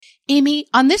Amy,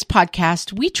 on this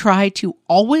podcast, we try to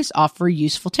always offer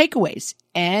useful takeaways.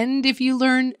 And if you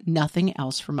learn nothing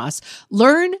else from us,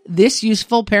 learn this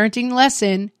useful parenting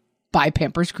lesson by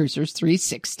Pampers Cruisers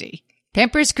 360.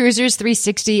 Pampers Cruisers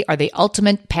 360 are the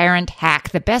ultimate parent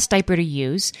hack, the best diaper to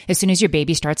use as soon as your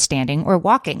baby starts standing or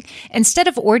walking. Instead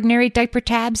of ordinary diaper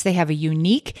tabs, they have a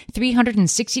unique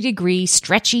 360-degree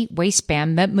stretchy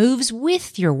waistband that moves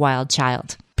with your wild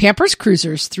child. Pampers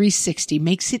Cruisers 360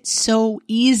 makes it so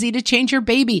easy to change your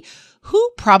baby,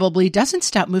 who probably doesn't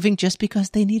stop moving just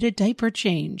because they need a diaper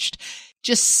changed.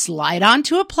 Just slide on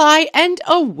to apply and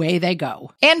away they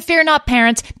go. And fear not,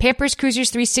 parents, Pampers Cruisers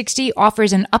 360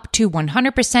 offers an up to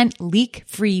 100%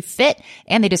 leak-free fit,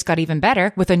 and they just got even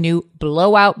better with a new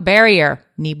blowout barrier.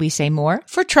 Need we say more?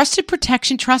 For trusted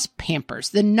protection, trust Pampers,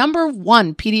 the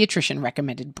 #1 pediatrician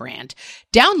recommended brand.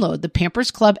 Download the Pampers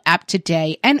Club app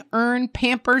today and earn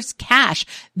Pampers Cash.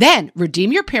 Then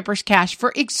redeem your Pampers Cash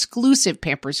for exclusive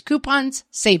Pampers coupons,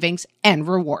 savings, and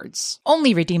rewards.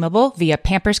 Only redeemable via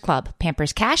Pampers Club.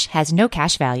 Pampers Cash has no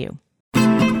cash value.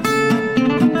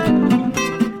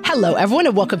 Hello, everyone,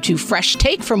 and welcome to Fresh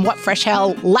Take from What Fresh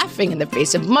Hell, Laughing in the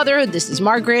Face of Motherhood. This is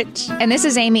Margaret. And this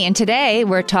is Amy, and today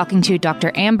we're talking to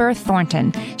Dr. Amber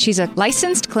Thornton. She's a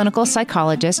licensed clinical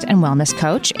psychologist and wellness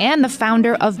coach and the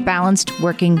founder of Balanced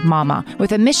Working Mama,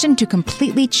 with a mission to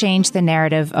completely change the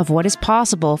narrative of what is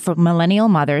possible for millennial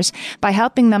mothers by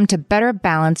helping them to better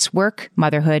balance work,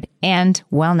 motherhood, and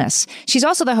wellness. She's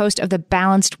also the host of the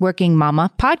Balanced Working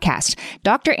Mama podcast.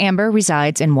 Dr. Amber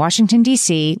resides in Washington,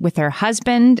 D.C. with her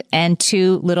husband and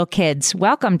 2 little kids.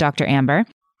 Welcome, Dr. Amber.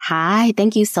 Hi,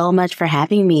 thank you so much for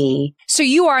having me. So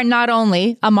you are not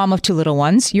only a mom of 2 little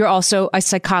ones, you're also a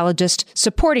psychologist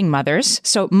supporting mothers.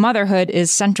 So motherhood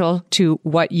is central to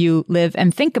what you live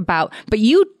and think about. But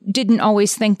you didn't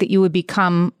always think that you would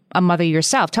become a mother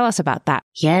yourself. Tell us about that.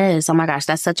 Yes. Oh my gosh,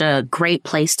 that's such a great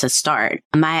place to start.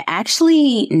 I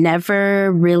actually never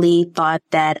really thought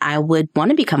that I would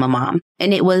want to become a mom.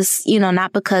 And it was,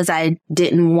 not because I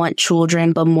didn't want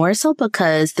children, but more so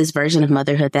because this version of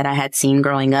motherhood that I had seen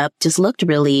growing up just looked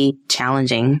really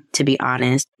challenging, to be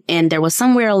honest. And there was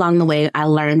somewhere along the way I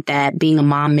learned that being a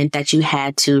mom meant that you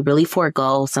had to really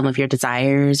forego some of your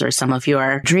desires or some of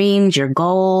your dreams, your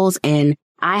goals. And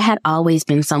I had always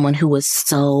been someone who was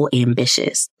so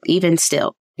ambitious, even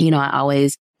still. I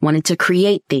always wanted to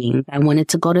create things. I wanted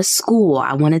to go to school.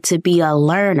 I wanted to be a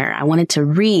learner. I wanted to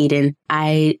read. And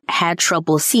I had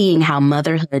trouble seeing how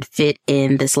motherhood fit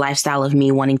in this lifestyle of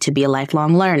me wanting to be a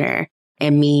lifelong learner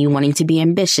and me wanting to be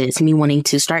ambitious, me wanting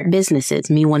to start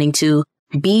businesses, me wanting to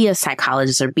be a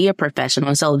psychologist or be a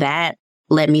professional. So that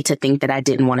led me to think that I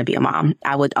didn't want to be a mom.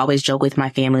 I would always joke with my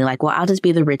family, like, well, I'll just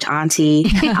be the rich auntie.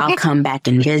 I'll come back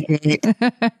and visit,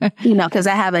 because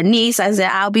I have a niece. I said,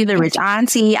 I'll be the rich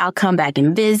auntie. I'll come back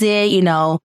and visit,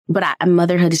 but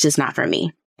motherhood is just not for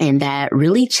me. And that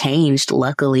really changed.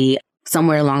 Luckily,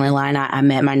 somewhere along the line, I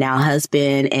met my now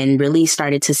husband and really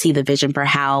started to see the vision for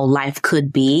how life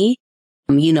could be.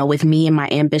 With me and my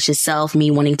ambitious self, me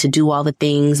wanting to do all the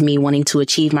things, me wanting to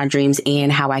achieve my dreams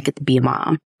and how I could be a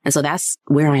mom. And so that's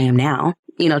where I am now,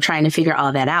 trying to figure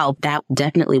all that out. That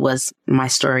definitely was my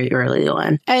story early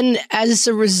on. And as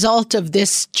a result of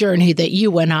this journey that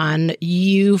you went on,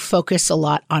 you focus a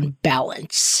lot on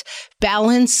balance.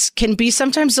 Balance can be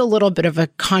sometimes a little bit of a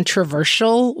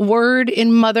controversial word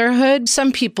in motherhood.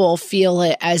 Some people feel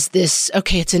it as this,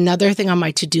 okay, it's another thing on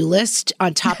my to-do list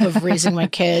on top of raising my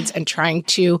kids and trying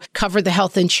to cover the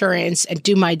health insurance and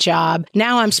do my job.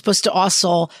 Now I'm supposed to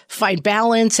also find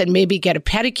balance and maybe get a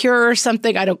pedicure or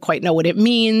something. I don't quite know what it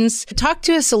means. Talk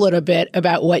to us a little bit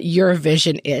about what your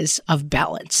vision is of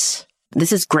balance.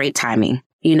 This is great timing.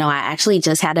 I actually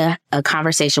just had a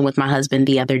conversation with my husband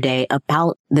the other day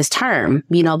about this term,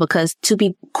 because to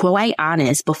be quite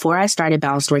honest, before I started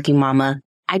Balanced Working Mama,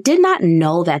 I did not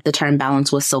know that the term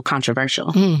balance was so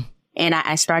controversial. And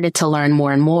I started to learn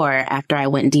more and more after I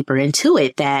went deeper into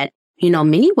it that,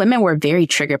 many women were very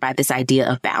triggered by this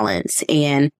idea of balance.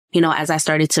 And, as I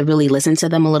started to really listen to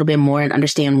them a little bit more and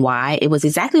understand why, it was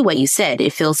exactly what you said.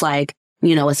 It feels like,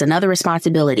 it's another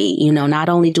responsibility. Not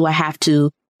only do I have to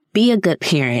be a good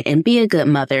parent and be a good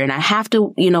mother and I have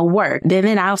to, work,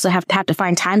 then I also have to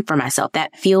find time for myself.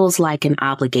 That feels like an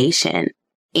obligation.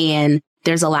 And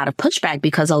there's a lot of pushback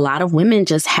because a lot of women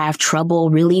just have trouble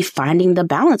really finding the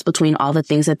balance between all the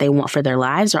things that they want for their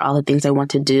lives or all the things they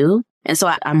want to do. And so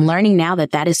I'm learning now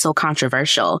that that is so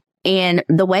controversial. And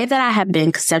the way that I have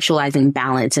been conceptualizing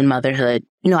balance in motherhood,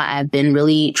 I've been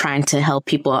really trying to help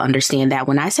people understand that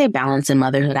when I say balance in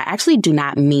motherhood, I actually do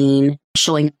not mean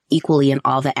showing equally in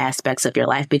all the aspects of your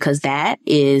life, because that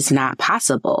is not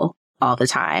possible all the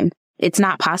time. it's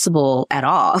not possible at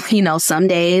all. Some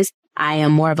days I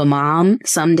am more of a mom.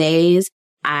 Some days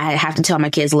I have to tell my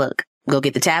kids, look, go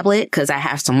get the tablet because I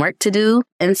have some work to do.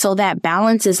 And so that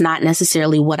balance is not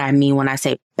necessarily what I mean when I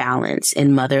say balance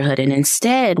in motherhood. And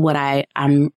instead, what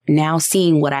I'm now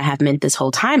seeing what I have meant this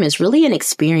whole time is really an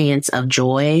experience of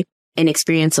joy, an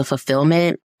experience of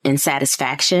fulfillment and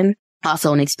satisfaction.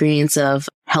 Also an experience of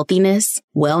healthiness,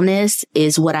 wellness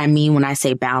is what I mean when I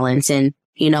say balance. And,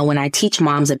 when I teach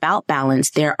moms about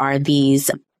balance, there are these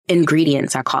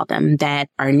ingredients, I call them, that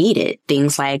are needed.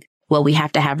 Things like, well, we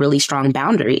have to have really strong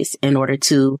boundaries in order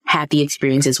to have the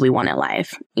experiences we want in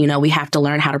life. We have to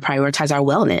learn how to prioritize our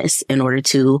wellness in order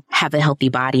to have a healthy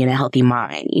body and a healthy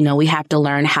mind. We have to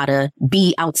learn how to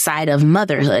be outside of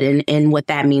motherhood. And what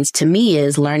that means to me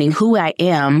is learning who I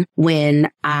am when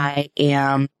I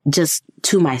am just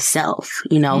to myself.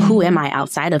 Who am I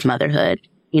outside of motherhood?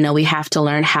 We have to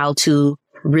learn how to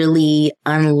really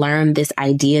unlearn this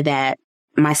idea that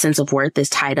my sense of worth is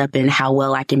tied up in how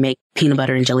well I can make peanut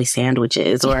butter and jelly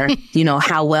sandwiches or,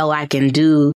 how well I can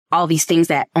do all these things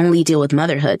that only deal with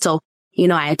motherhood. So,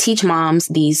 I teach moms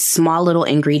these small little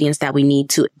ingredients that we need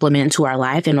to implement into our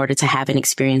life in order to have an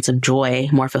experience of joy,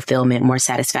 more fulfillment, more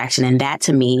satisfaction. And that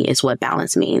to me is what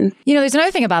balance means. There's another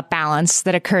thing about balance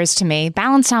that occurs to me.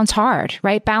 Balance sounds hard,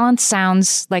 right? Balance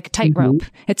sounds like a tightrope.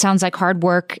 It sounds like hard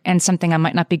work and something I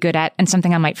might not be good at and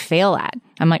something I might fail at.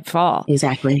 I might fall.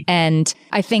 Exactly. And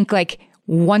I think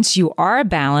once you are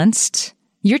balanced,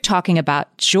 you're talking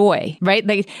about joy, right?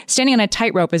 Like standing on a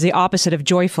tightrope is the opposite of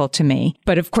joyful to me.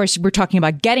 But of course, we're talking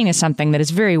about getting to something that is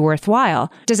very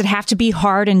worthwhile. Does it have to be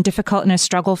hard and difficult and a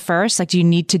struggle first? Do you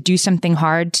need to do something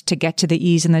hard to get to the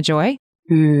ease and the joy?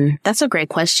 That's a great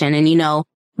question. And,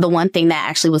 the one thing that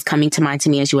actually was coming to mind to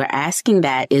me as you were asking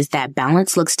that is that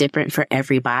balance looks different for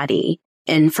everybody.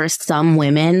 And for some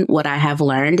women, what I have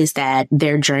learned is that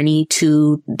their journey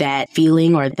to that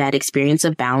feeling or that experience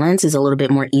of balance is a little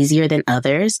bit more easier than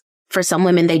others. For some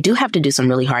women, they do have to do some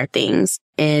really hard things.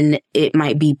 And it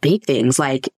might be big things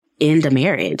like end a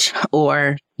marriage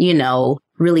or,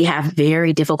 really have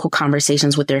very difficult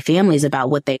conversations with their families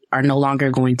about what they are no longer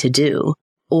going to do.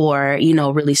 Or,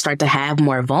 really start to have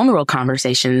more vulnerable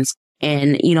conversations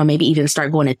and, maybe even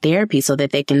start going to therapy so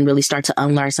that they can really start to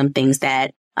unlearn some things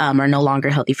that are no longer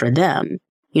healthy for them.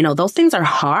 Those things are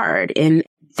hard. And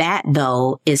that,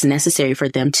 though, is necessary for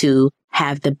them to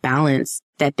have the balance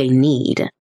that they need.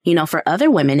 For other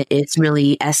women, it's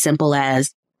really as simple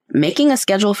as making a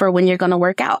schedule for when you're going to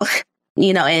work out.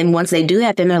 And once they do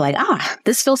that, then they're like,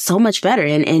 this feels so much better.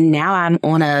 And now I'm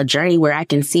on a journey where I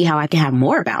can see how I can have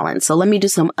more balance. So let me do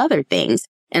some other things.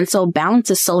 And so balance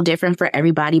is so different for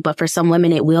everybody. But for some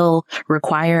women, it will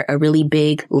require a really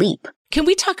big leap. Can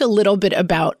we talk a little bit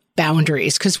about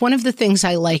boundaries? Because one of the things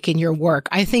I like in your work,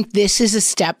 I think this is a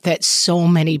step that so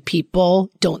many people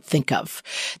don't think of,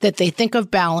 that they think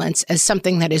of balance as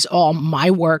something that is all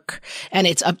my work. And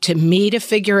it's up to me to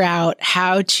figure out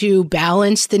how to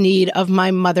balance the need of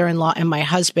my mother-in-law and my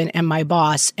husband and my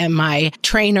boss and my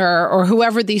trainer or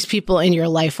whoever these people in your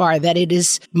life are, that it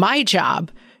is my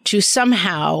job to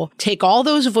somehow take all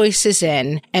those voices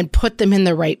in and put them in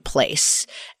the right place.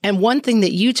 And one thing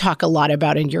that you talk a lot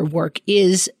about in your work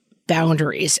is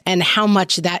boundaries and how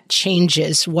much that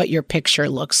changes what your picture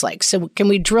looks like. So can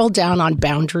we drill down on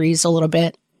boundaries a little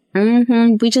bit?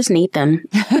 We just need them.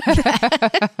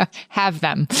 Have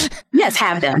them. Yes,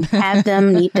 have them. Have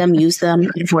them, need them, use them,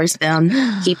 enforce them,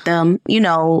 keep them,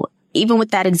 even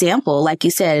with that example, like you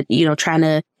said, trying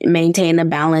to maintain a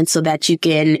balance so that you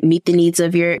can meet the needs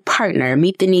of your partner,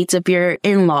 meet the needs of your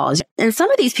in-laws. And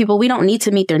some of these people, we don't need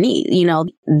to meet their needs.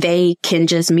 They can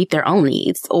just meet their own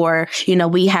needs. Or,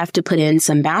 we have to put in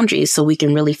some boundaries so we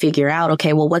can really figure out,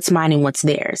 okay, well, what's mine and what's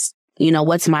theirs?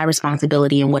 What's my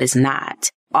responsibility and what is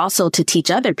not? Also to teach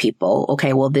other people,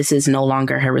 okay, well, this is no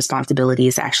longer her responsibility.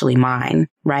 It's actually mine,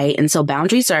 right? And so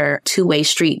boundaries are a two-way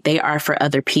street. They are for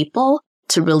other people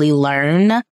to really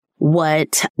learn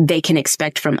what they can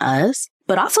expect from us,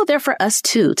 but also they're for us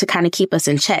too, to kind of keep us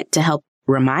in check, to help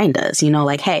remind us,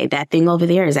 hey, that thing over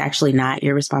there is actually not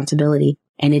your responsibility.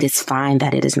 And it is fine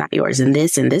that it is not yours. And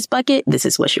this in this bucket, this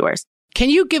is what's yours. Can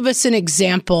you give us an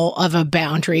example of a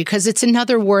boundary? Because it's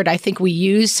another word I think we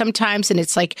use sometimes. And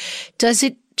it's like, does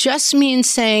it just mean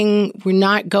saying we're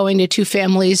not going to two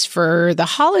families for the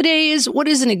holidays? What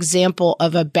is an example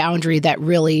of a boundary that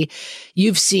really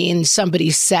you've seen somebody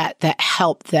set that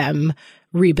helped them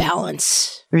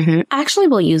rebalance? I actually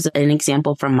will use an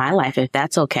example from my life, if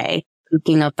that's okay.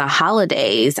 Speaking of the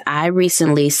holidays, I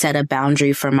recently set a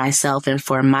boundary for myself and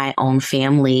for my own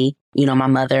family, my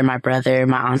mother, my brother,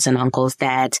 my aunts and uncles,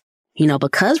 that,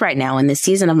 because right now in this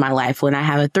season of my life, when I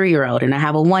have a 3-year-old and I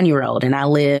have a 1-year-old and I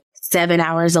live 7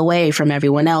 hours away from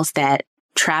everyone else, that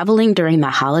traveling during the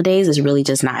holidays is really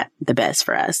just not the best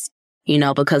for us,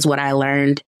 because what I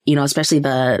learned, especially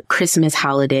the Christmas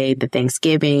holiday, the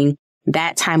Thanksgiving,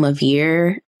 that time of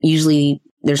year, usually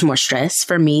there's more stress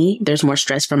for me. There's more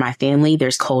stress for my family.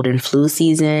 There's cold and flu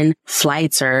season.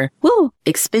 Flights are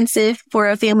expensive for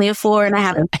a family of 4. And I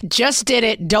haven't just did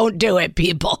it. Don't do it,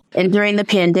 people. And during the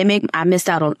pandemic, I missed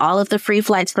out on all of the free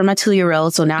flights for my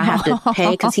 2-year-old. So now I have to pay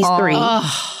because he's 3.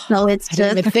 So it's just, I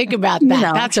didn't even think about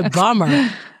that. That's a bummer.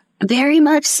 Very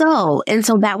much so. And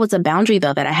so that was a boundary,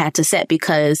 though, that I had to set,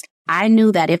 because I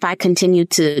knew that if I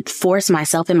continued to force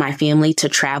myself and my family to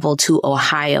travel to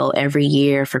Ohio every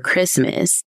year for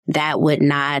Christmas, that would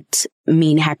not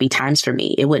mean happy times for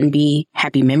me. It wouldn't be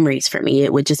happy memories for me.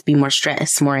 It would just be more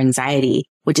stress, more anxiety,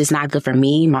 which is not good for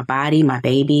me, my body, my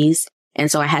babies. And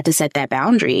so I had to set that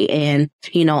boundary. And,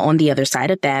 on the other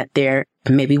side of that, there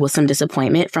maybe was some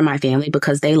disappointment from my family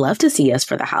because they love to see us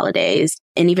for the holidays.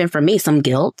 And even for me, some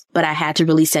guilt. But I had to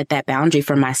really set that boundary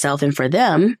for myself and for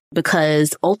them,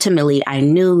 because ultimately I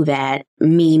knew that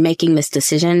me making this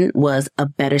decision was a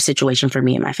better situation for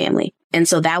me and my family. And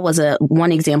so that was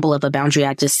one example of a boundary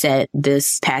I just set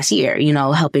this past year,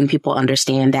 helping people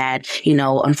understand that,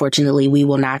 unfortunately, we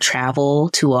will not travel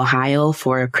to Ohio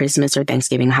for Christmas or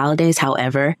Thanksgiving holidays.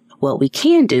 However, what we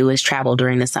can do is travel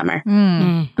during the summer.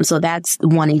 So that's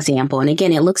one example. And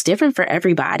again, it looks different for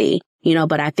everybody,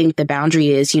 but I think the boundary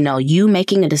is, you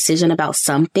making a decision about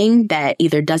something that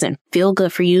either doesn't feel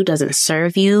good for you, doesn't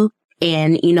serve you,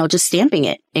 and, just stamping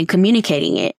it and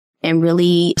communicating it and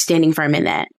really standing firm in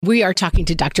that. We are talking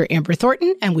to Dr. Amber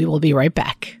Thornton, and we will be right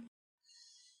back.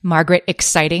 Margaret,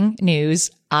 exciting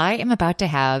news. I am about to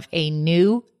have a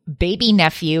new baby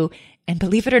nephew. And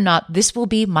believe it or not, this will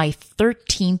be my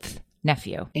 13th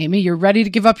nephew. Amy, you're ready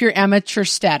to give up your amateur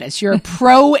status. You're a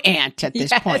pro aunt at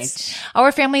this point.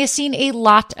 Our family has seen a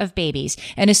lot of babies.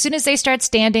 And as soon as they start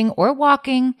standing or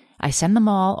walking, I send them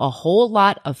all a whole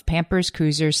lot of Pampers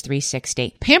Cruisers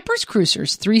 360. Pampers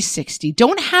Cruisers 360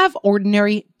 don't have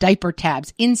ordinary diaper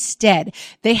tabs. Instead,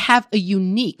 they have a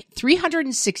unique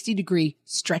 360-degree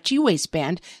stretchy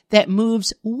waistband that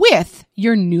moves with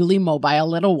your newly mobile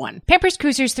little one. Pampers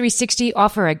Cruisers 360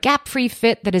 offer a gap-free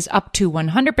fit that is up to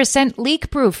 100%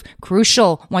 leak-proof.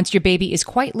 Crucial once your baby is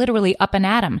quite literally up and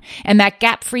at 'em. And that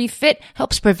gap-free fit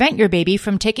helps prevent your baby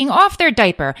from taking off their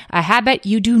diaper, a habit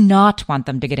you do not want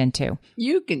them to get into.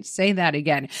 You can say that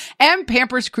again. And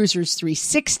Pampers Cruisers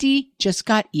 360 just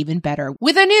got even better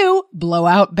with a new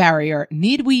blowout barrier.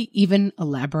 Need we even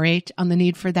elaborate on the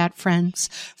need for that, friends?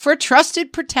 For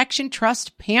trusted protection,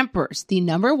 trust Pampers, the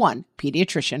 #1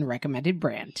 pediatrician recommended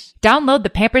brand. Download the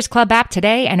Pampers Club app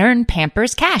today and earn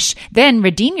Pampers Cash. Then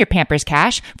redeem your Pampers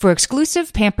Cash for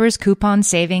exclusive Pampers coupon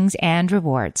savings and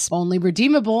rewards. Only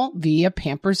redeemable via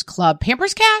Pampers Club.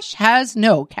 Pampers Cash has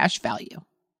no cash value.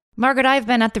 Margaret, I've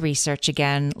been at the research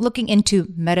again, looking into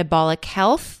metabolic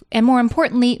health and, more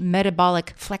importantly,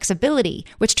 metabolic flexibility,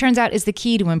 which turns out is the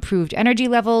key to improved energy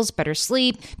levels, better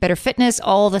sleep, better fitness,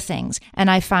 all the things.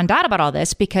 And I found out about all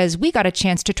this because we got a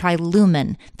chance to try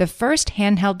Lumen, the first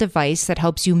handheld device that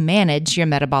helps you manage your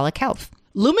metabolic health.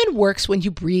 Lumen works when you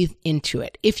breathe into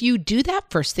it. If you do that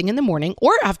first thing in the morning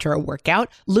or after a workout,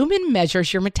 Lumen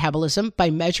measures your metabolism by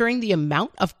measuring the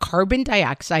amount of carbon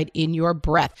dioxide in your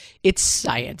breath. It's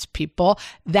science, people.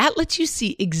 That lets you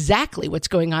see exactly what's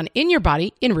going on in your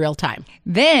body in real time.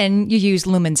 Then you use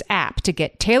Lumen's app to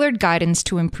get tailored guidance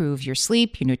to improve your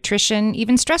sleep, your nutrition,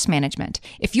 even stress management.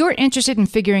 If you're interested in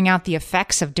figuring out the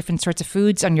effects of different sorts of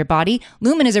foods on your body,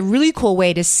 Lumen is a really cool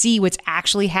way to see what's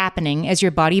actually happening as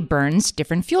your body burns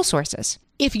different fuel sources.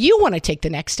 If you want to take the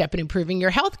next step in improving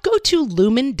your health, go to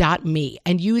lumen.me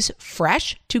and use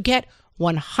FRESH to get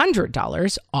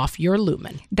 $100 off your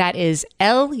Lumen. That is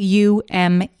LUMEN.ME.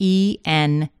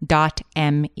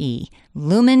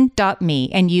 Lumen.me,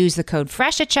 and use the code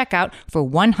FRESH at checkout for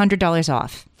 $100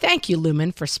 off. Thank you,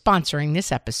 Lumen, for sponsoring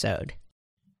this episode.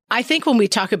 I think when we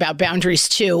talk about boundaries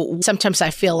too, sometimes I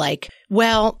feel like,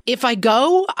 well, if I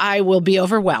go, I will be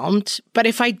overwhelmed. But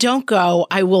if I don't go,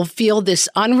 I will feel this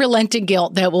unrelenting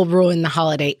guilt that will ruin the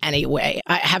holiday anyway.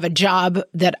 I have a job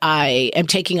that I am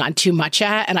taking on too much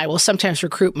at, and I will sometimes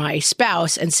recruit my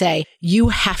spouse and say, you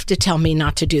have to tell me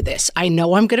not to do this. I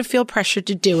know I'm going to feel pressured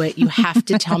to do it. You have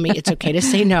to tell me it's okay to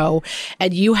say no.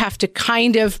 And you have to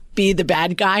kind of be the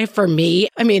bad guy for me.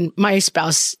 I mean, my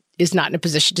spouse is not in a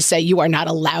position to say you are not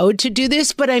allowed to do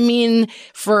this. But I mean,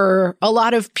 for a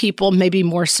lot of people, maybe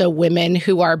more so women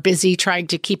who are busy trying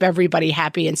to keep everybody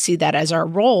happy and see that as our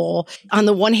role. On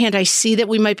the one hand, I see that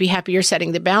we might be happier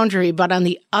setting the boundary. But on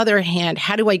the other hand,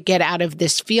 how do I get out of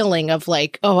this feeling of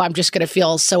like, oh, I'm just going to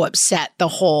feel so upset the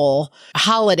whole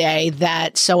holiday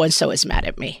that so-and-so is mad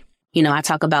at me? You know, I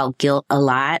talk about guilt a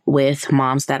lot with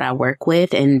moms that I work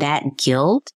with, and that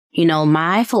guilt, you know,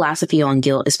 my philosophy on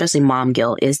guilt, especially mom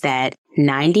guilt, is that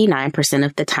 99%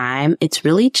 of the time, it's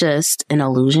really just an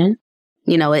illusion.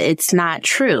 You know, it's not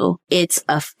true. It's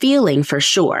a feeling for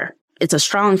sure. It's a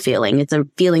strong feeling. It's a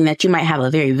feeling that you might have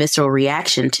a very visceral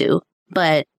reaction to.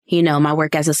 But, you know, my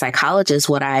work as a psychologist,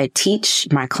 what I teach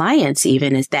my clients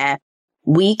even is that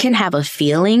we can have a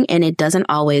feeling and it doesn't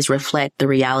always reflect the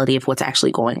reality of what's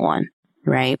actually going on.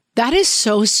 Right. That is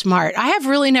so smart. I have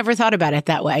really never thought about it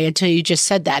that way until you just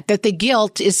said that the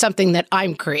guilt is something that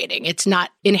I'm creating. It's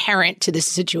not inherent to this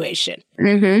situation.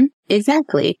 Mm-hmm.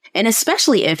 Exactly. And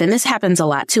especially if, and this happens a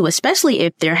lot too, especially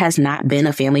if there has not been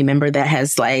a family member that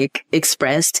has like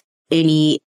expressed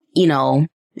any, you know,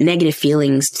 negative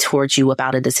feelings towards you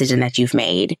about a decision that you've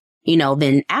made, you know,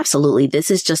 then absolutely,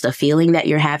 this is just a feeling that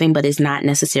you're having, but it's not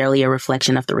necessarily a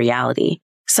reflection of the reality.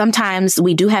 Sometimes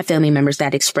we do have family members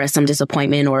that express some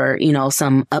disappointment or, you know,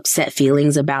 some upset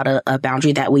feelings about a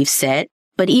boundary that we've set.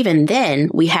 But even then,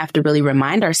 we have to really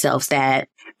remind ourselves that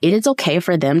it is okay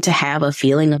for them to have a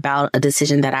feeling about a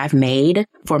decision that I've made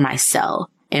for myself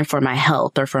and for my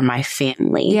health or for my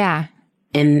family. Yeah.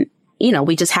 And, you know,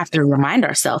 we just have to remind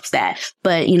ourselves that.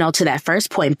 But, you know, to that first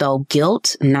point, though,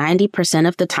 guilt 90%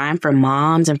 of the time for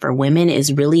moms and for women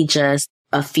is really just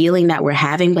a feeling that we're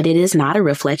having, but it is not a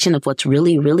reflection of what's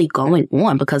really, really going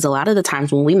on. Because a lot of the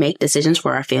times when we make decisions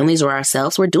for our families or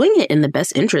ourselves, we're doing it in the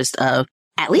best interest of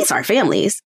at least our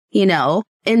families, you know?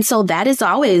 And so that is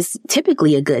always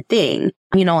typically a good thing.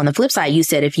 You know, on the flip side, you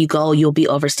said if you go, you'll be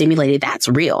overstimulated. That's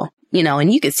real, you know,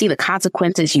 and you can see the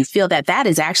consequences. You feel that that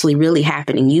is actually really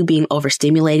happening. You being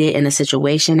overstimulated in a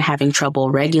situation, having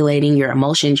trouble regulating your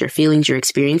emotions, your feelings, your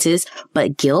experiences.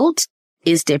 But guilt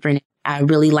is different. I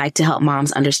really like to help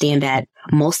moms understand that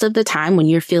most of the time when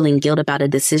you're feeling guilt about a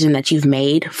decision that you've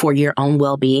made for your own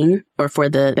well-being or for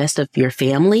the best of your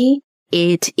family,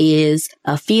 it is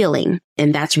a feeling.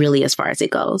 And that's really as far as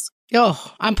it goes.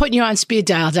 Oh, I'm putting you on speed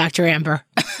dial, Dr. Amber.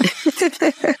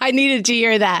 I needed to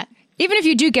hear that. Even if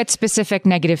you do get specific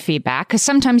negative feedback, because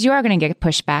sometimes you are going to get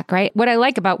pushback, right? What I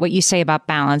like about what you say about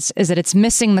balance is that it's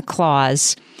missing the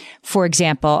clause. For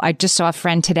example, I just saw a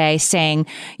friend today saying,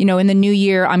 you know, in the new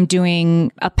year, I'm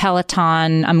doing a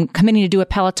Peloton. I'm committing to do a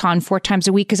Peloton 4 times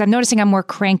a week because I'm noticing I'm more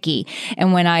cranky.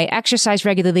 And when I exercise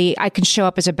regularly, I can show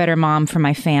up as a better mom for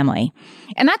my family.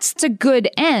 And that's a good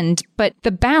end. But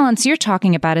the balance you're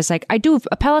talking about is like, I do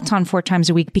a Peloton 4 times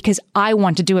a week because I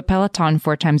want to do a Peloton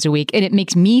 4 times a week. And it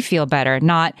makes me feel better,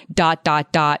 not ...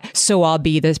 So I'll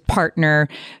be the partner,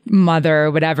 mother,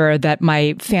 whatever that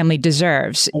my family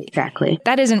deserves. Exactly.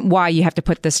 That isn't why you have to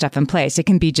put this stuff in place. It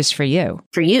can be just for you.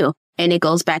 For you. And it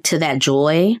goes back to that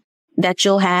joy that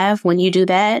you'll have when you do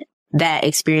that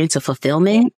experience of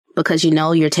fulfillment, because you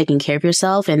know you're taking care of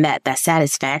yourself, and that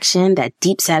satisfaction, that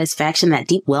deep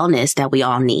wellness that we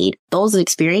all need. Those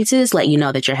experiences let you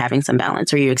know that you're having some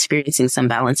balance or you're experiencing some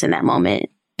balance in that moment.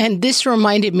 And this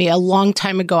reminded me a long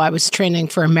time ago, I was training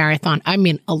for a marathon. I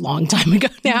mean, a long time ago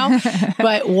now.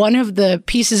 But one of the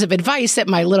pieces of advice that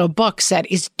my little book said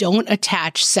is don't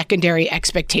attach secondary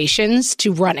expectations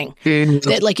to running. Mm-hmm.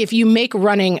 That like if you make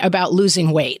running about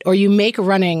losing weight or you make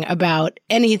running about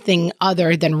anything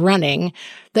other than running,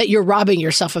 that you're robbing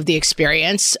yourself of the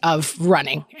experience of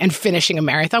running and finishing a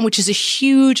marathon, which is a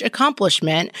huge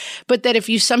accomplishment. But that if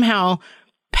you somehow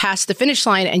past the finish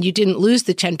line and you didn't lose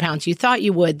the 10 pounds you thought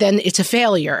you would, then it's a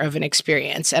failure of an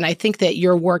experience. And I think that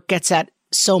your work gets at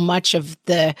so much of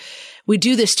we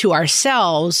do this to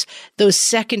ourselves, those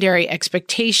secondary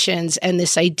expectations and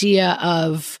this idea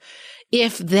of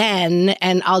if then,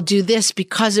 and I'll do this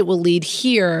because it will lead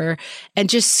here, and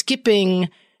just skipping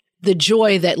the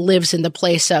joy that lives in the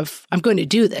place of, I'm going to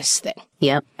do this thing.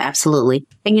 Yep, absolutely.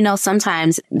 And, you know,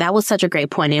 sometimes that was such a great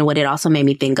point. And what it also made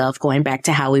me think of, going back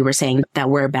to how we were saying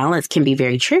that word balance can be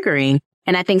very triggering.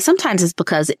 And I think sometimes it's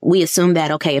because we assume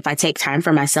that, okay, if I take time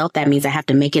for myself, that means I have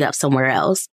to make it up somewhere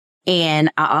else.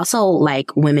 And I also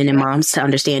like women and moms to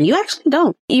understand you actually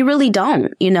don't. You really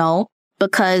don't, you know,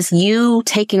 because you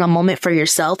taking a moment for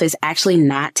yourself is actually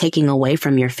not taking away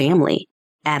from your family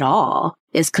at all.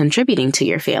 Is contributing to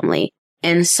your family.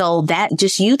 And so that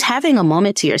just you having a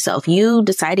moment to yourself, you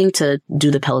deciding to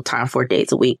do the Peloton 4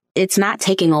 days a week, it's not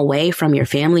taking away from your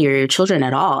family or your children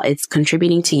at all. It's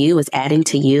contributing to you, it's adding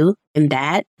to you. And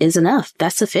that is enough.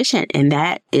 That's sufficient. And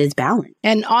that is balance.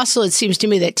 And also, it seems to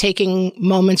me that taking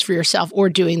moments for yourself or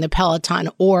doing the Peloton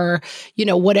or,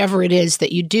 whatever it is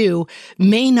that you do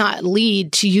may not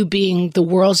lead to you being the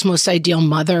world's most ideal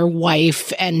mother,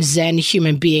 wife, and Zen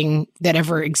human being that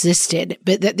ever existed.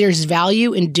 But that there's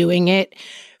value in doing it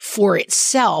for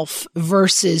itself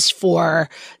versus for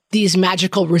these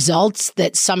magical results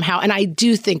that somehow, and I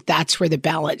do think that's where the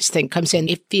balance thing comes in.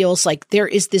 It feels like there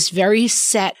is this very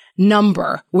set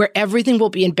number where everything will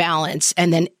be in balance,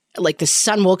 and then like the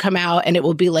sun will come out and it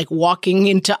will be like walking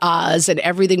into Oz and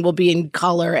everything will be in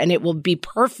color and it will be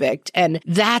perfect. And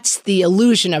that's the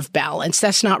illusion of balance.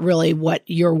 That's not really what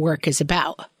your work is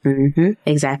about. Mm-hmm.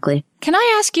 Exactly. Can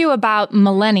I ask you about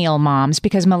millennial moms?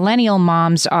 Because millennial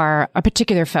moms are a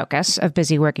particular focus of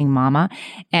Busy Working Mama,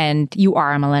 and you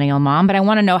are a millennial mom. But I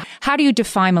want to know, how do you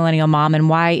define millennial mom, and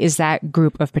why is that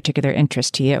group of particular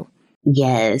interest to you?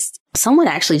 Yes. Someone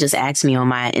actually just asked me on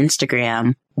my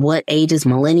Instagram, what age is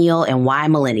millennial and why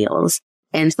millennials?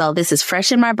 And so this is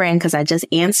fresh in my brain because I just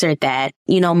answered that.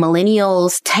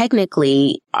 Millennials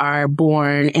technically are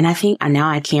born, and I think now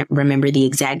I can't remember the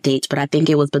exact dates, but I think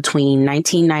it was between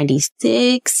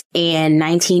 1996 and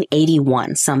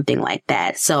 1981, something like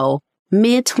that. So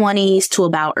mid-20s to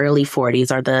about early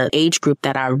 40s are the age group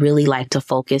that I really like to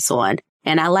focus on.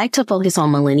 And I like to focus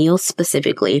on millennials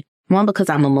specifically. One, because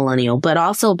I'm a millennial, but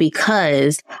also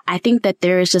because I think that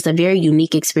there is just a very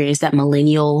unique experience that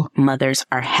millennial mothers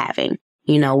are having.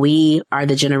 We are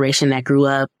the generation that grew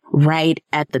up right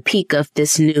at the peak of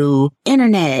this new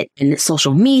internet and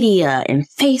social media and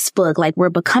Facebook. Like, we're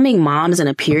becoming moms in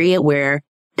a period where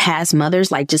past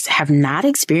mothers just have not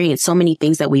experienced so many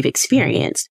things that we've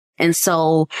experienced. And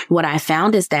so what I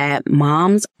found is that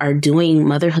moms are doing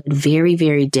motherhood very,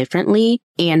 very differently.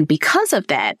 And because of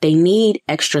that, they need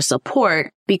extra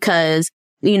support because,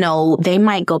 they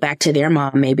might go back to their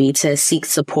mom maybe to seek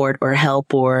support or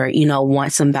help or,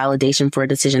 want some validation for a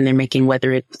decision they're making,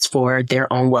 whether it's for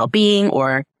their own well-being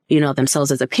or,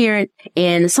 themselves as a parent.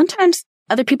 And sometimes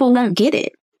other people won't get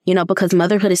it, because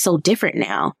motherhood is so different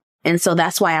now. And so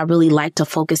that's why I really like to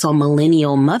focus on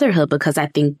millennial motherhood, because I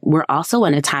think we're also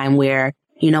in a time where,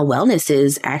 wellness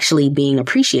is actually being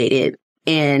appreciated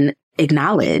and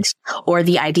acknowledged, or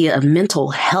the idea of mental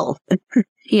health.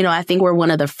 I think we're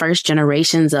one of the first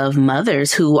generations of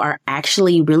mothers who are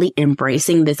actually really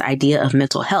embracing this idea of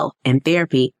mental health and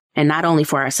therapy, and not only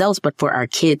for ourselves, but for our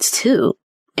kids too.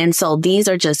 And so these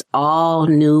are just all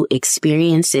new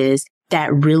experiences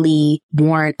that really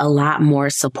warrant a lot more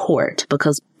support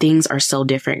because things are so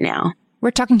different now.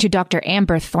 We're talking to Dr.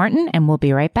 Amber Thornton, and we'll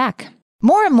be right back.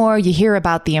 More and more, you hear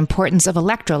about the importance of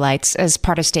electrolytes as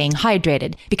part of staying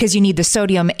hydrated, because you need the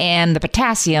sodium and the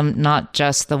potassium, not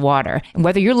just the water. And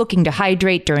whether you're looking to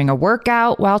hydrate during a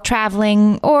workout, while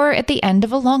traveling, or at the end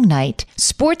of a long night,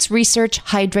 Sports Research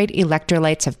Hydrate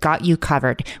Electrolytes have got you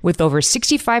covered with over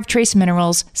 65 trace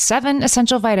minerals, 7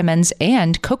 essential vitamins,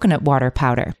 and coconut water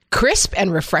powder. Crisp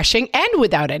and refreshing and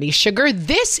without any sugar,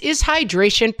 this is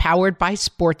hydration powered by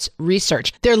Sports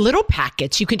Research. They're little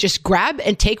packets you can just grab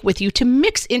and take with you to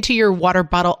mix into your water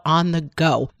bottle on the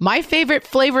go. My favorite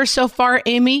flavor so far,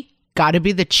 Amy, gotta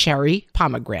be the cherry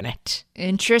pomegranate.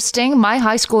 Interesting. My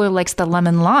high schooler likes the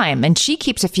lemon lime, and she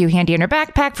keeps a few handy in her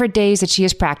backpack for days that she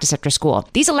has practice after school.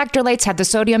 These electrolytes have the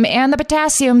sodium and the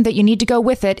potassium that you need to go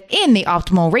with it in the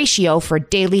optimal ratio for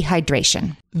daily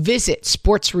hydration. Visit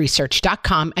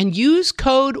sportsresearch.com and use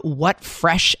code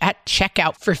WhatFresh at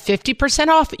checkout for 50%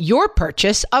 off your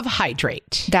purchase of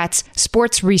Hydrate. That's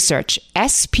Sports Research,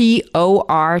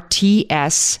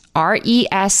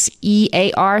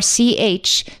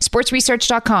 SportsResearch,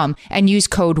 sportsresearch.com, and use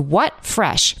code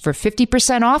WhatFresh for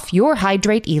 50% off your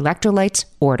Hydrate electrolytes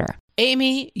order.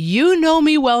 Amy, you know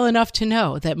me well enough to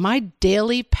know that my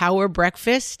daily power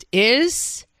breakfast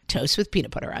is toast with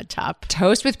peanut butter on top.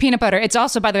 Toast with peanut butter. It's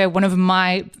also, by the way, one of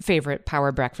my favorite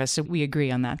power breakfasts. So we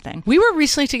agree on that thing. We were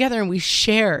recently together and we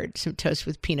shared some toast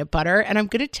with peanut butter. And I'm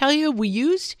going to tell you, we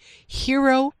used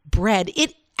Hero bread.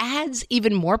 It adds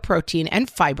even more protein and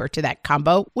fiber to that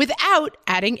combo without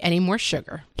adding any more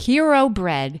sugar. Hero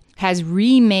bread has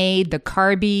remade the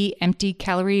carby, empty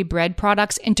calorie bread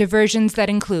products into versions that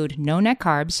include no net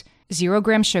carbs, 0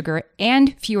 gram sugar,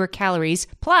 and fewer calories,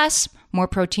 plus more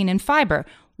protein and fiber,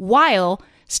 while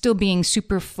still being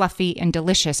super fluffy and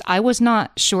delicious. I was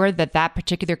not sure that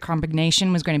particular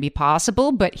combination was going to be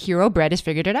possible, but Hero Bread has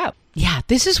figured it out. Yeah,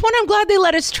 this is one I'm glad they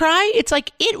let us try. It's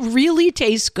like, it really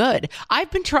tastes good.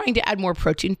 I've been trying to add more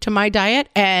protein to my diet,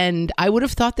 and I would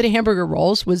have thought that hamburger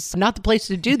rolls was not the place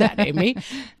to do that, Amy.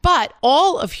 But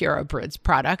all of Hero Bread's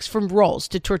products, from rolls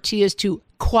to tortillas to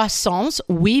croissants,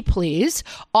 we please,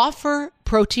 offer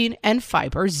protein and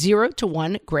fiber, 0 to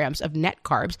 1 grams of net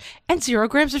carbs and 0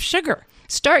 grams of sugar.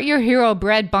 Start your Hero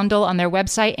Bread bundle on their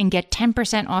website and get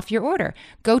 10% off your order.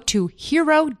 Go to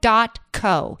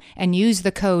hero.co and use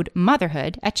the code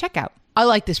motherhood at checkout. I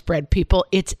like this bread, people.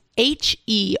 It's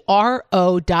HERO.co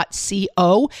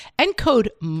and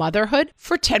code motherhood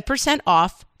for 10%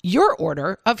 off your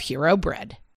order of Hero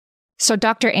Bread. So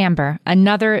Dr. Amber,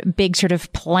 another big sort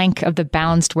of plank of the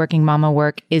balanced working mama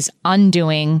work is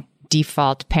undoing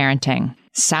default parenting.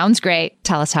 Sounds great.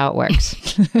 Tell us how it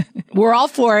works. We're all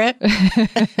for it.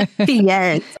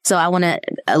 Yes. So I want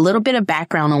a little bit of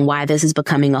background on why this is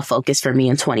becoming a focus for me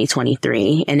in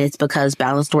 2023. And it's because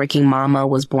Balanced Working Mama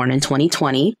was born in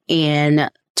 2020.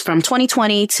 And from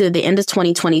 2020 to the end of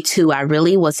 2022, I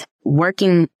really was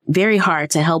working very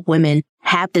hard to help women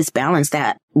have this balance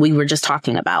that we were just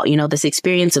talking about, you know, this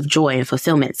experience of joy and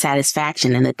fulfillment,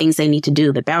 satisfaction, and the things they need to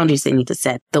do, the boundaries they need to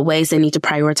set, the ways they need to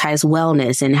prioritize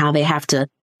wellness, and how they have to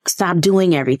stop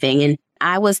doing everything. And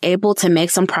I was able to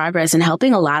make some progress in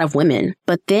helping a lot of women.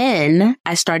 But then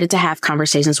I started to have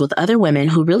conversations with other women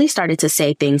who really started to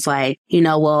say things like, you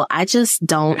know, well, I just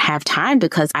don't have time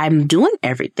because I'm doing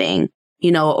everything.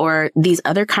 You know, or these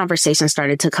other conversations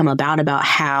started to come about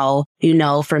how, you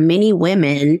know, for many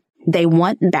women, they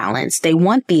want balance. They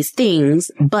want these things,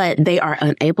 but they are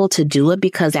unable to do it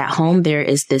because at home there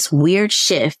is this weird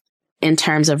shift in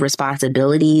terms of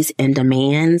responsibilities and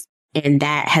demands, and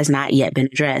that has not yet been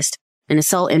addressed. And it's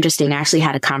so interesting. I actually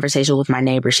had a conversation with my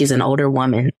neighbor. She's an older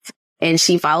woman, and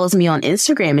she follows me on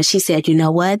Instagram, and she said, you know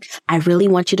what? I really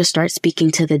want you to start speaking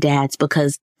to the dads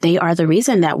because they are the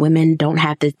reason that women don't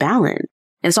have this balance.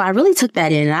 And so I really took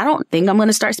that in. And I don't think I'm going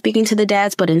to start speaking to the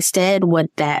dads, but instead what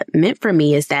that meant for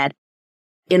me is that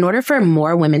in order for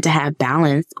more women to have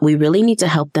balance, we really need to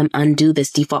help them undo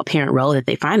this default parent role that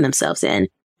they find themselves in,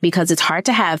 because it's hard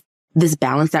to have this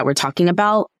balance that we're talking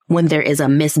about when there is a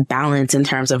misbalance in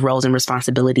terms of roles and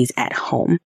responsibilities at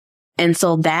home. And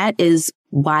so that is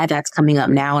why that's coming up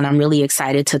now. And I'm really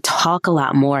excited to talk a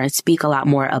lot more and speak a lot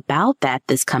more about that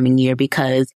this coming year,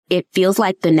 because it feels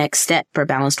like the next step for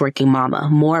Balanced Working Mama.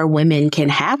 More women can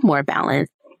have more balance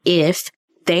if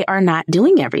they are not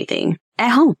doing everything at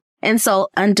home. And so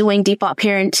undoing default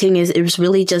parenting is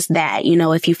really just that. You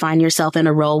know, if you find yourself in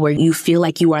a role where you feel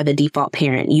like you are the default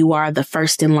parent, you are the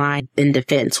first in line in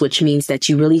defense, which means that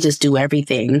you really just do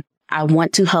everything. I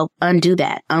want to help undo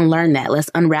that, unlearn that.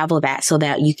 Let's unravel that so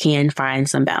that you can find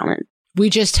some balance. We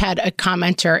just had a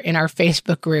commenter in our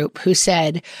Facebook group who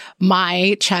said,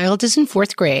 my child is in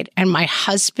 4th grade and my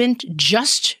husband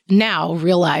just now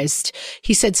realized,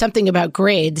 he said something about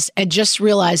grades and just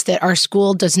realized that our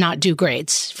school does not do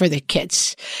grades for the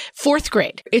kids. 4th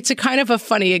grade. It's a kind of a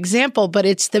funny example, but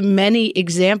it's the many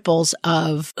examples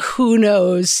of who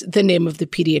knows the name of the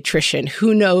pediatrician,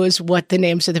 who knows what the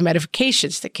names of the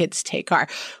medications the kids take are,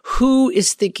 who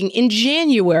is thinking in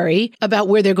January about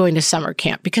where they're going to summer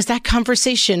camp, because that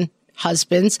conversation,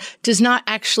 husbands, does not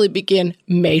actually begin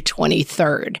May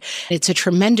 23rd. It's a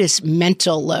tremendous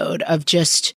mental load of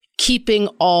just keeping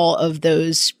all of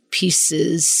those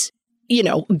pieces, you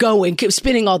know, going,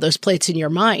 spinning all those plates in your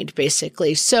mind,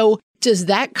 basically. So does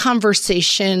that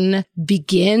conversation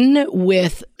begin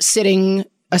with sitting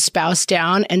a spouse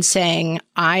down and saying,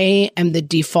 I am the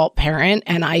default parent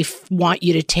and I want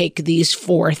you to take these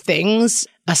 4 things,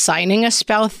 assigning a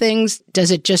spouse things?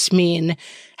 Does it just mean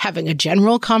having a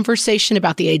general conversation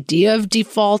about the idea of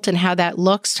default and how that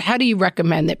looks? How do you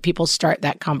recommend that people start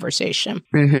that conversation?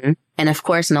 Mm-hmm. And of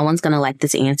course, no one's going to like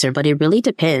this answer, but it really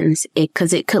depends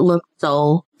because it could look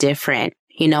so different.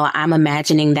 You know, I'm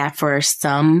imagining that for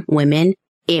some women,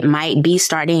 it might be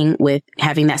starting with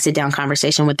having that sit down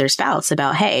conversation with their spouse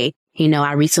about, hey, you know,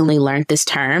 I recently learned this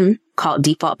term called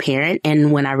default parent.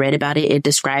 And when I read about it, it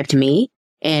described me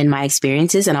and my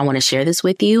experiences. And I want to share this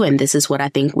with you. And this is what I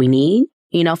think we need.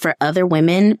 You know, for other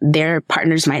women, their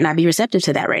partners might not be receptive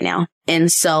to that right now.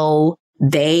 And so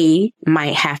they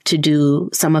might have to do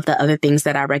some of the other things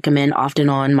that I recommend often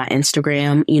on my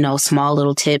Instagram, you know, small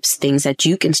little tips, things that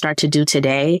you can start to do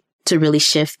today to really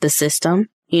shift the system.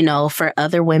 You know, for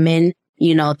other women,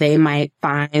 you know, they might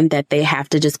find that they have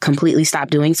to just completely stop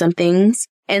doing some things.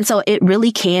 And so it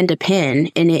really can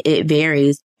depend and it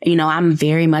varies. I'm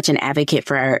very much an advocate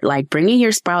for like bringing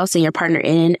your spouse and your partner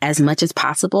in as much as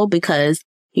possible because,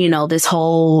 this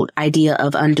whole idea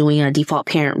of undoing a default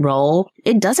parent role,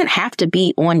 it doesn't have to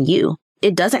be on you.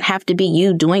 It doesn't have to be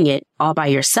you doing it all by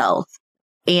yourself.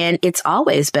 And it's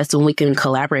always best when we can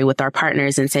collaborate with our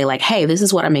partners and say like, hey, this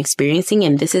is what I'm experiencing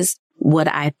and this is what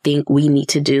I think we need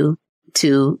to do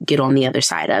to get on the other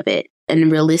side of it.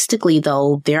 And realistically,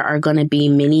 though, there are going to be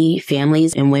many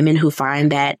families and women who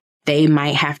find that they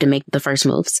might have to make the first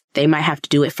moves. They might have to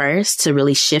do it first to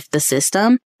really shift the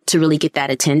system, to really get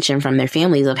that attention from their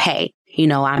families of, hey,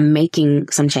 I'm making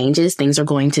some changes. Things are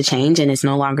going to change and it's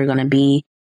no longer going to be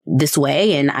this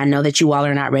way. And I know that you all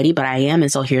are not ready, but I am.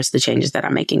 And so here's the changes that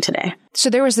I'm making today.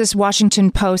 So there was this Washington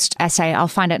Post essay. I'll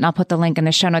find it and I'll put the link in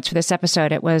the show notes for this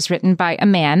episode. It was written by a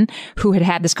man who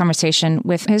had this conversation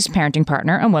with his parenting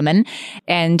partner, a woman.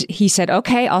 And he said,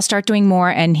 okay, I'll start doing more.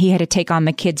 And he had to take on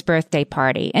the kid's birthday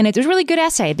party. And it was a really good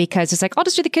essay because it's like, I'll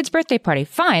just do the kid's birthday party.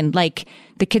 Fine. Like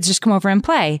the kids just come over and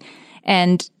play.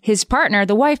 And his partner,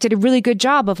 the wife, did a really good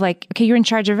job of like, okay, you're in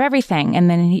charge of everything.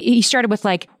 And then he started with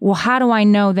like, well, how do I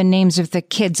know the names of the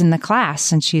kids in the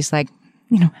class? And she's like,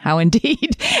 how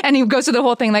indeed? And he goes through the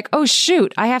whole thing like, oh,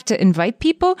 shoot, I have to invite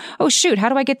people. Oh, shoot, how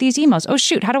do I get these emails? Oh,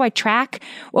 shoot, how do I track?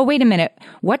 Well, wait a minute.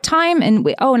 What time? And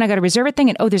and I got to reserve a thing.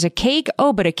 And there's a cake.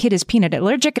 Oh, but a kid is peanut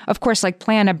allergic. Of course, like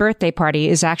plan a birthday party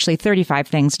is actually 35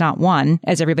 things, not one,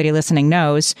 as everybody listening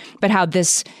knows. But how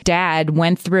this dad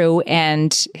went through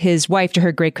and his wife, to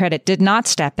her great credit, did not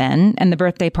step in. And the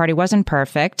birthday party wasn't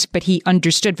perfect, but he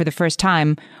understood for the first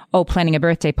time, planning a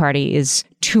birthday party is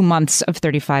 2 months of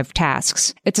 35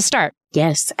 tasks. It's a start.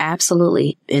 Yes,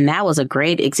 absolutely. And that was a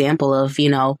great example of,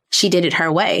 she did it her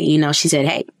way. She said,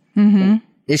 hey,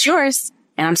 it's yours.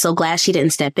 And I'm so glad she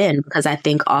didn't step in because I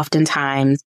think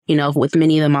oftentimes, with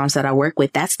many of the moms that I work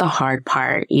with, that's the hard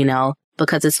part,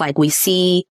 because it's like we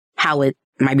see how it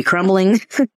might be crumbling.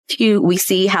 We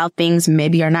see how things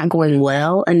maybe are not going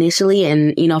well initially.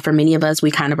 And, for many of us, we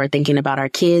kind of are thinking about our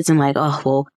kids and like, oh,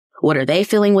 well, what are they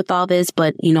feeling with all this?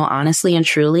 But, honestly and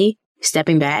truly,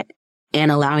 stepping back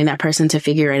and allowing that person to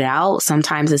figure it out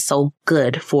sometimes is so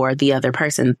good for the other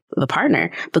person, the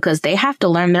partner, because they have to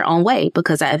learn their own way.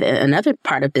 Because another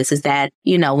part of this is that,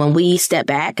 when we step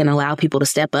back and allow people to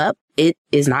step up, it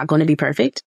is not going to be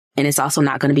perfect. And it's also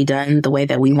not going to be done the way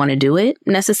that we want to do it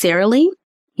necessarily.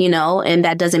 And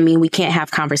that doesn't mean we can't have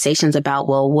conversations about,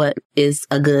 well, what is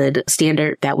a good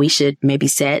standard that we should maybe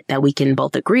set that we can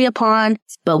both agree upon.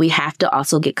 But we have to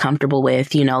also get comfortable with,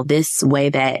 this way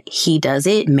that he does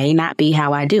it may not be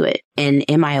how I do it. And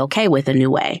am I okay with a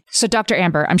new way? So, Dr.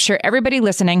 Amber, I'm sure everybody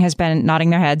listening has been nodding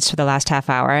their heads for the last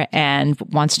half hour and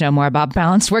wants to know more about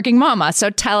Balanced Working Mama. So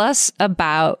tell us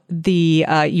about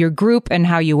your group and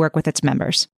how you work with its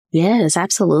members. Yes,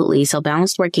 absolutely. So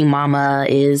Balanced Working Mama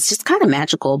is just kind of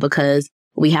magical because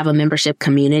we have a membership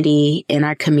community. In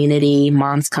our community,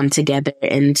 moms come together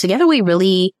and together we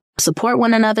really support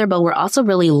one another, but we're also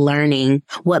really learning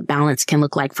what balance can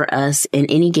look like for us in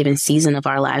any given season of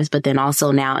our lives, but then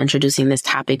also now introducing this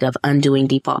topic of undoing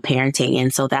default parenting.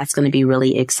 And so that's going to be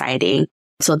really exciting.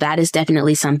 So that is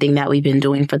definitely something that we've been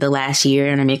doing for the last year,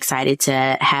 and I'm excited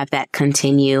to have that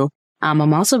continue.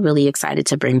 I'm also really excited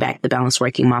to bring back the Balanced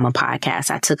Working Mama podcast.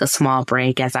 I took a small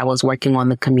break as I was working on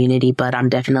the community, but I'm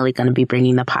definitely going to be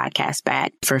bringing the podcast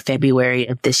back for February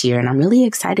of this year. And I'm really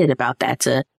excited about that,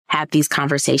 to have these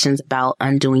conversations about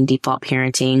undoing default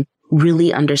parenting,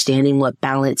 really understanding what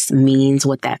balance means,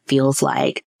 what that feels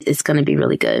like. It's going to be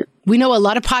really good. We know a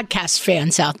lot of podcast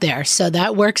fans out there, so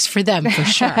that works for them for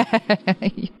sure.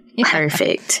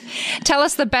 Perfect. Tell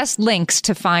us the best links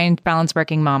to find Balanced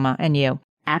Working Mama and you.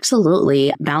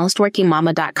 Absolutely.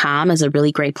 BalancedWorkingMama.com is a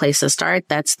really great place to start.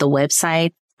 That's the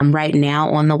website. Right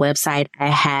now on the website, I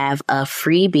have a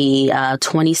freebie,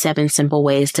 27 simple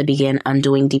ways to begin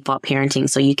undoing default parenting.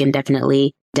 So you can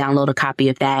definitely download a copy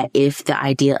of that if the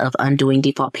idea of undoing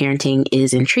default parenting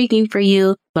is intriguing for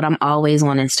you. But I'm always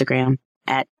on Instagram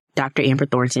at Dr. Amber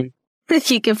Thornton.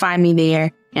 You can find me there,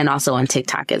 and also on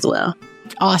TikTok as well.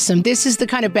 Awesome. This is the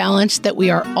kind of balance that we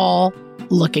are all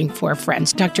looking for,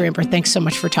 friends. Dr. Amber, thanks so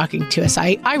much for talking to us.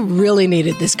 I really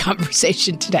needed this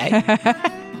conversation today.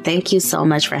 Thank you so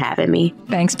much for having me.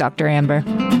 Thanks, Dr. Amber.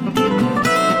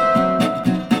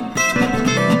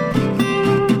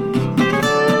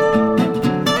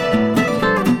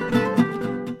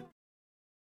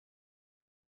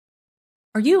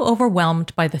 Are you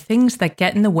overwhelmed by the things that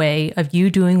get in the way of you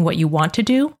doing what you want to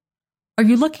do? Are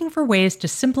you looking for ways to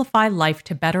simplify life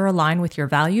to better align with your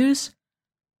values?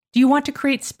 Do you want to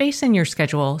create space in your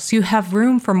schedule so you have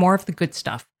room for more of the good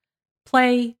stuff?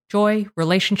 Play, joy,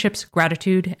 relationships,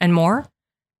 gratitude, and more?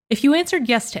 If you answered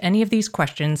yes to any of these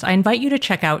questions, I invite you to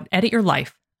check out Edit Your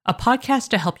Life, a podcast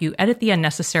to help you edit the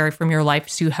unnecessary from your life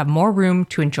so you have more room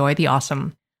to enjoy the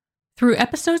awesome. Through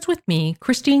episodes with me,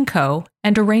 Christine Coe,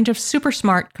 and a range of super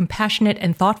smart, compassionate,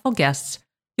 and thoughtful guests,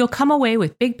 you'll come away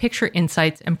with big picture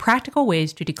insights and practical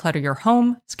ways to declutter your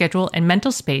home, schedule, and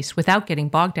mental space without getting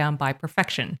bogged down by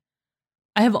perfection.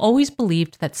 I have always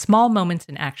believed that small moments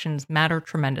and actions matter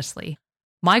tremendously.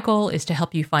 My goal is to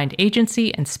help you find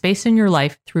agency and space in your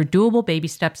life through doable baby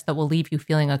steps that will leave you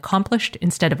feeling accomplished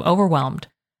instead of overwhelmed.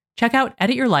 Check out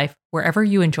Edit Your Life wherever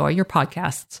you enjoy your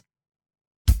podcasts.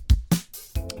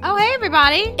 Oh, hey,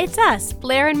 everybody. It's us,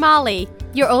 Blair and Molly,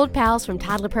 your old pals from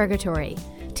Toddler Purgatory.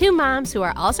 Two moms who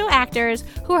are also actors,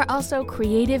 who are also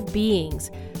creative beings,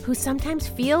 who sometimes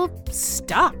feel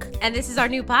stuck. And this is our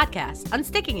new podcast,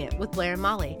 Unsticking It with Blair and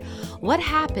Molly. What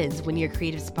happens when your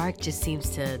creative spark just seems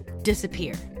to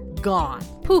disappear? Gone.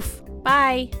 Poof.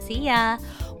 Bye. See ya.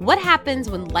 What happens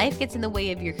when life gets in the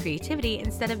way of your creativity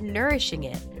instead of nourishing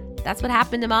it? That's what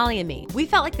happened to Molly and me. We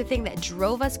felt like the thing that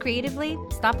drove us creatively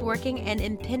stopped working and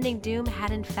impending doom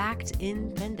had in fact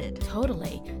impended.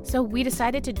 Totally. So we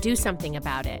decided to do something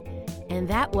about it. And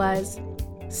that was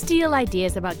steal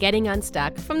ideas about getting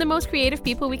unstuck from the most creative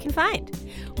people we can find.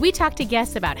 We talk to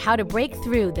guests about how to break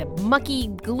through the mucky,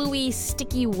 gluey,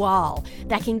 sticky wall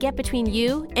that can get between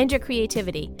you and your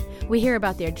creativity. We hear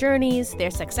about their journeys,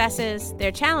 their successes,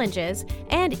 their challenges,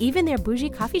 and even their bougie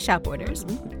coffee shop orders.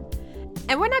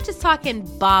 And we're not just talking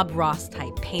Bob Ross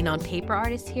type paint on paper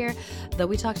artists here, though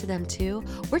we talk to them too.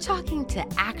 We're talking to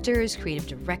actors, creative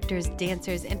directors,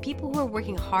 dancers, and people who are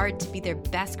working hard to be their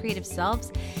best creative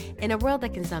selves in a world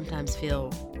that can sometimes feel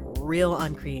real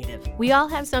uncreative. We all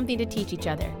have something to teach each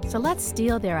other, so let's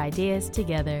steal their ideas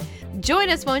together. Join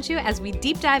us, won't you, as we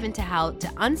deep dive into how to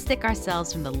unstick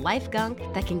ourselves from the life gunk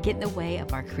that can get in the way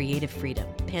of our creative freedom.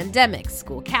 Pandemics,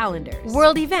 school calendars,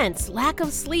 world events, lack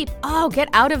of sleep. Oh, get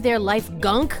out of their life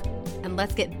gunk. And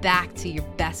let's get back to your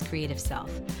best creative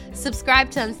self. Subscribe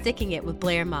to Unsticking It with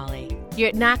Blair and Molly.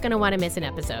 You're not going to want to miss an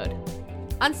episode.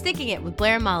 Unsticking It with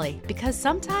Blair and Molly, because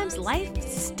sometimes life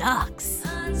sucks.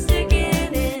 Unsticking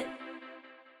it.